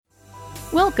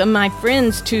Welcome, my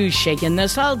friends, to Shakin' the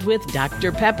Salt with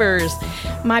Dr. Peppers.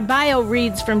 My bio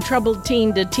reads from Troubled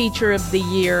Teen to Teacher of the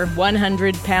Year,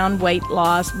 100-pound weight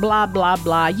loss, blah, blah,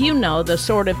 blah. You know, the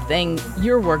sort of thing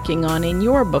you're working on in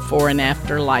your before and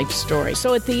after life story.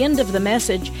 So at the end of the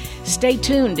message, stay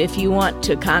tuned if you want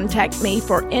to contact me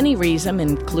for any reason,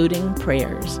 including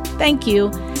prayers. Thank you.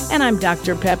 And I'm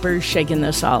Dr. Peppers, Shakin'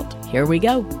 the Salt. Here we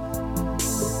go.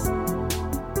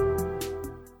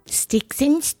 Sticks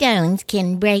and stones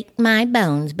can break my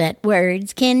bones, but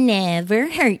words can never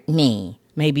hurt me.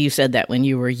 Maybe you said that when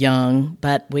you were young,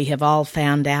 but we have all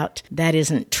found out that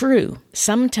isn't true.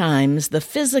 Sometimes the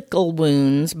physical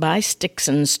wounds by sticks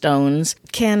and stones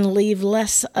can leave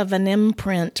less of an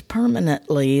imprint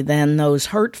permanently than those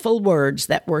hurtful words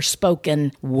that were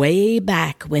spoken way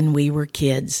back when we were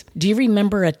kids. Do you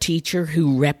remember a teacher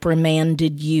who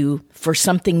reprimanded you for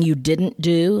something you didn't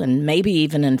do, and maybe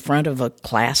even in front of a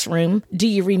classroom? Do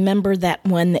you remember that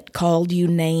one that called you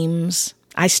names?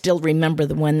 I still remember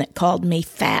the one that called me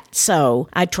fat, so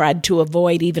I tried to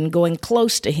avoid even going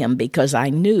close to him because I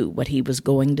knew what he was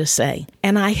going to say.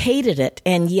 And I hated it,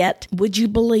 and yet, would you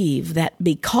believe that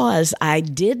because I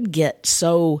did get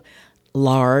so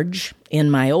large in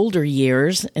my older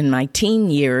years, in my teen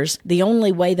years, the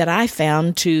only way that I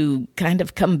found to kind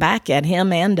of come back at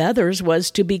him and others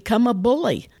was to become a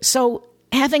bully. So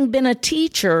having been a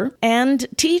teacher and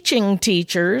teaching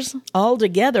teachers all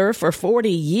together for 40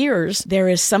 years, there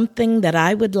is something that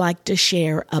I would like to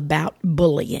share about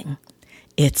bullying.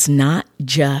 It's not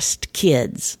just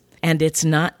kids, and it's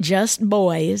not just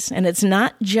boys, and it's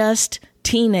not just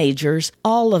teenagers.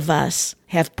 All of us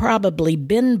have probably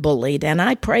been bullied, and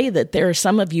I pray that there are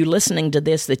some of you listening to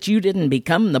this that you didn't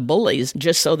become the bullies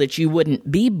just so that you wouldn't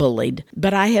be bullied.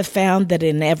 But I have found that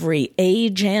in every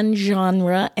age and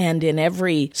genre and in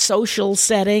every social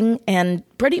setting and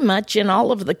pretty much in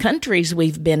all of the countries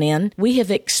we've been in, we have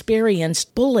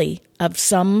experienced bully of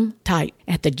some type.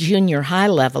 At the junior high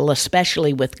level,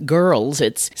 especially with girls,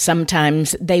 it's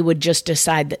sometimes they would just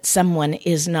decide that someone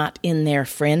is not in their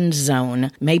friend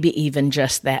zone, maybe even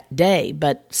just that day,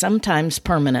 but sometimes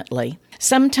permanently.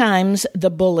 Sometimes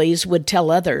the bullies would tell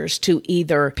others to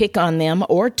either pick on them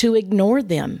or to ignore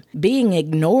them. Being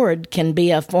ignored can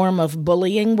be a form of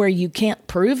bullying where you can't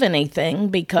prove anything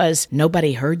because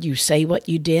nobody heard you say what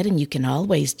you did, and you can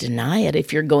always deny it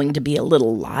if you're going to be a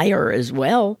little liar as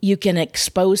well. You can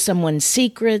expose someone's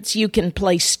secrets. You can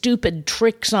play stupid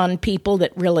tricks on people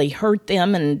that really hurt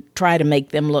them and try to make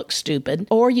them look stupid.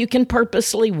 Or you can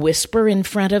purposely whisper in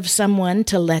front of someone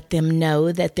to let them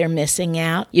know that they're missing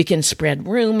out. You can spread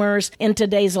rumors. In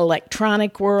today's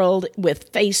electronic world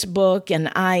with Facebook and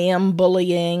IM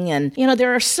bullying, and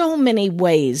there are so many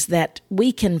ways that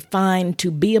we can find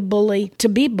to be a bully, to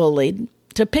be bullied,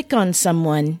 to pick on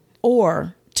someone,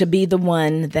 or to be the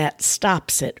one that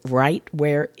stops it right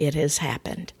where it has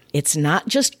happened. It's not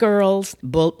just girls.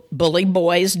 Bully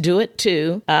boys do it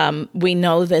too. We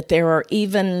know that there are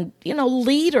even,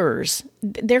 leaders.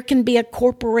 There can be a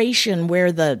corporation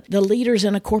where the leaders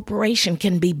in a corporation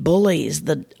can be bullies.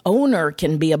 The owner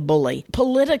can be a bully.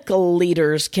 Political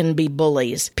leaders can be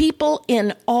bullies. People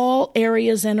in all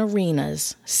areas and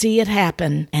arenas see it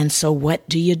happen. And so what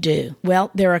do you do?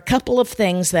 Well, there are a couple of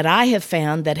things that I have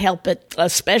found that help it,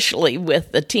 especially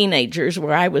with the teenagers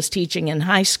where I was teaching in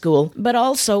high school, but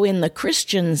also in the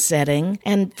Christian setting.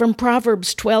 And from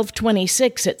Proverbs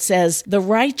 12:26, it says, "The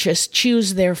righteous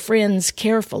choose their friends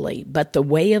carefully, but the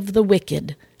way of the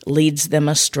wicked leads them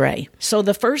astray." So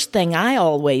the first thing I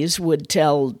always would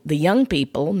tell the young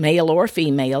people, male or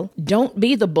female, don't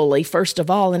be the bully, first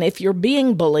of all. And if you're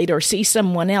being bullied or see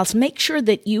someone else, make sure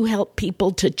that you help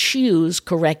people to choose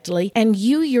correctly. And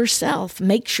you yourself,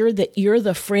 make sure that you're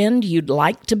the friend you'd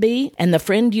like to be and the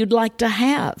friend you'd like to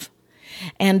have.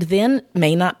 And then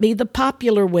may not be the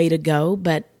popular way to go,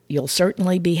 but you'll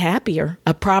certainly be happier.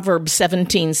 A Proverbs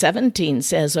 17:17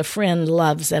 says, "A friend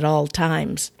loves at all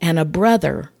times, and a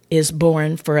brother is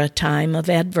born for a time of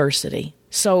adversity."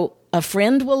 So a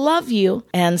friend will love you,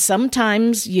 and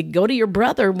sometimes you go to your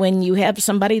brother when you have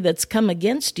somebody that's come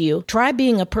against you. Try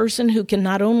being a person who can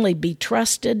not only be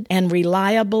trusted and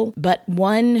reliable, but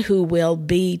one who will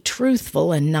be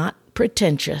truthful and not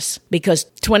pretentious, because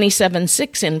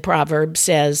 27:6 in Proverbs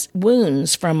says,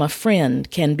 "Wounds from a friend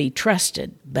can be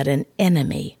trusted, but an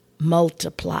enemy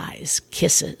multiplies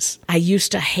kisses." I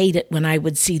used to hate it when I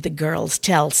would see the girls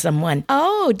tell someone,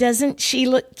 "Oh, doesn't she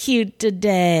look cute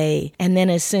today?" And then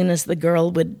as soon as the girl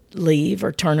would leave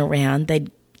or turn around, they'd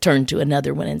turn to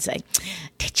another one and say,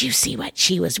 Did you see what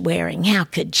she was wearing? How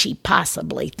could she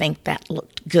possibly think that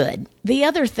looked good? The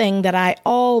other thing that I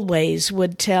always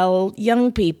would tell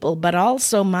young people, but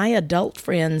also my adult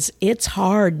friends, it's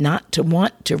hard not to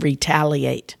want to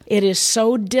retaliate. It is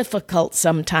so difficult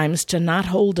sometimes to not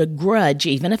hold a grudge,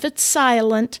 even if it's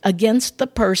silent, against the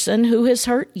person who has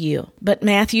hurt you. But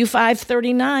Matthew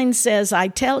 5:39 says, I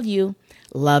tell you,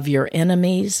 love your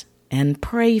enemies and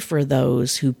pray for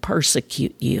those who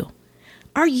persecute you.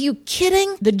 Are you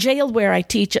kidding? The jail where I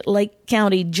teach at Lake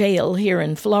County Jail here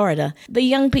in Florida, the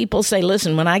young people say,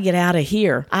 listen, when I get out of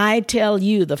here, I tell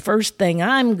you the first thing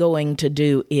I'm going to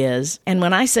do is, and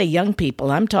when I say young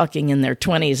people, I'm talking in their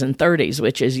 20s and 30s,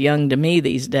 which is young to me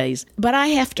these days, but I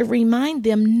have to remind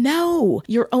them, no,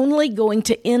 you're only going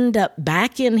to end up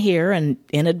back in here, and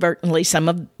inadvertently,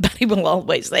 somebody will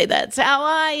always say, that's how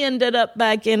I ended up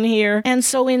back in here. And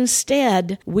so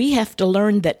instead, we have to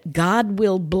learn that God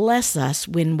will bless us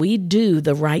when we do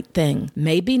the right thing.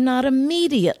 Maybe not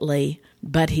immediately,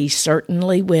 but he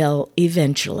certainly will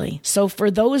eventually. So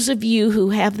for those of you who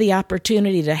have the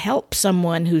opportunity to help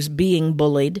someone who's being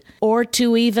bullied, or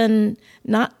to even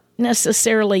not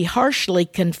necessarily harshly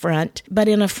confront, but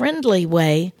in a friendly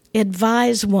way,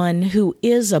 advise one who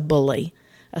is a bully,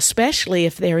 especially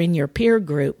if they're in your peer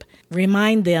group.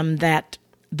 Remind them that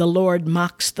the Lord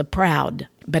mocks the proud,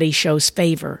 but he shows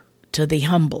favor to the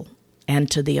humble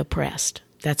and to the oppressed.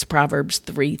 That's Proverbs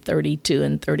 3:32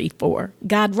 and 34.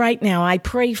 God, right now, I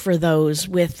pray for those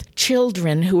with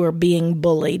children who are being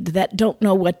bullied that don't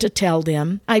know what to tell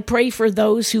them. I pray for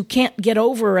those who can't get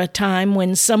over a time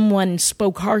when someone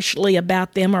spoke harshly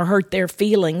about them or hurt their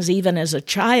feelings, even as a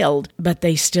child, but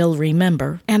they still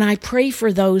remember. And I pray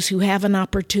for those who have an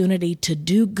opportunity to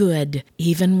do good,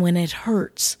 even when it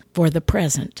hurts, for the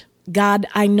present. God,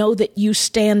 I know that you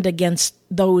stand against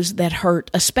those that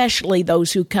hurt, especially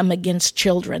those who come against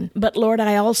children. But Lord,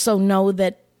 I also know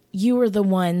that you are the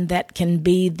one that can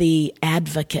be the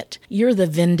advocate. You're the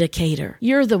vindicator.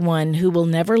 You're the one who will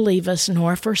never leave us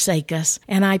nor forsake us.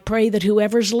 And I pray that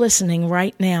whoever's listening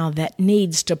right now that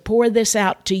needs to pour this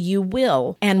out to you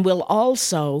will, and will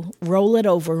also roll it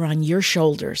over on your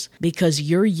shoulders, because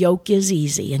your yoke is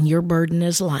easy and your burden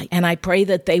is light. And I pray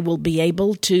that they will be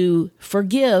able to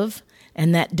forgive.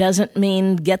 And that doesn't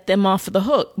mean get them off the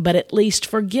hook, but at least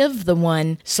forgive the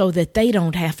one so that they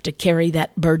don't have to carry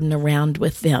that burden around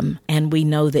with them. And we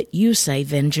know that you say,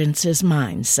 vengeance is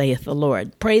mine, saith the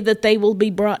Lord. Pray that they will be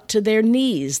brought to their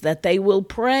knees, that they will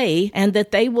pray, and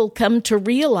that they will come to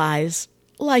realize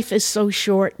life is so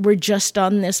short. We're just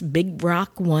on this big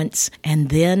rock once, and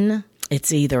then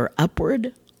it's either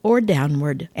upward or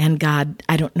downward. And God,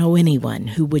 I don't know anyone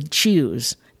who would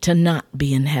choose to not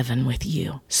be in heaven with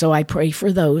you. So I pray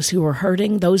for those who are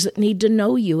hurting, those that need to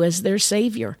know you as their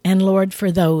Savior. And Lord,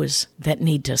 for those that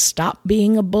need to stop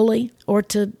being a bully, or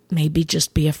to maybe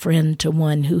just be a friend to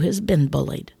one who has been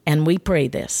bullied. And we pray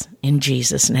this in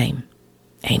Jesus' name.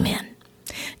 Amen.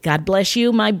 God bless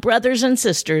you, my brothers and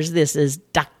sisters. This is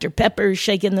Dr. Pepper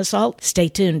Shaking the Salt. Stay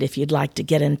tuned if you'd like to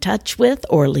get in touch with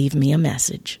or leave me a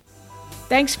message.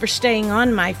 Thanks for staying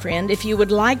on, my friend. If you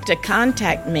would like to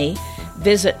contact me,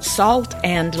 visit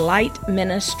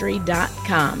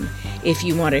saltandlightministry.com. If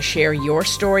you want to share your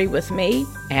story with me,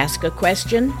 ask a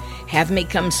question, have me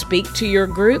come speak to your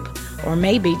group, or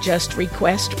maybe just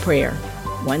request prayer.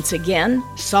 Once again,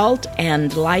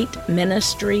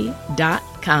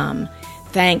 saltandlightministry.com.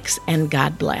 Thanks, and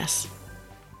God bless.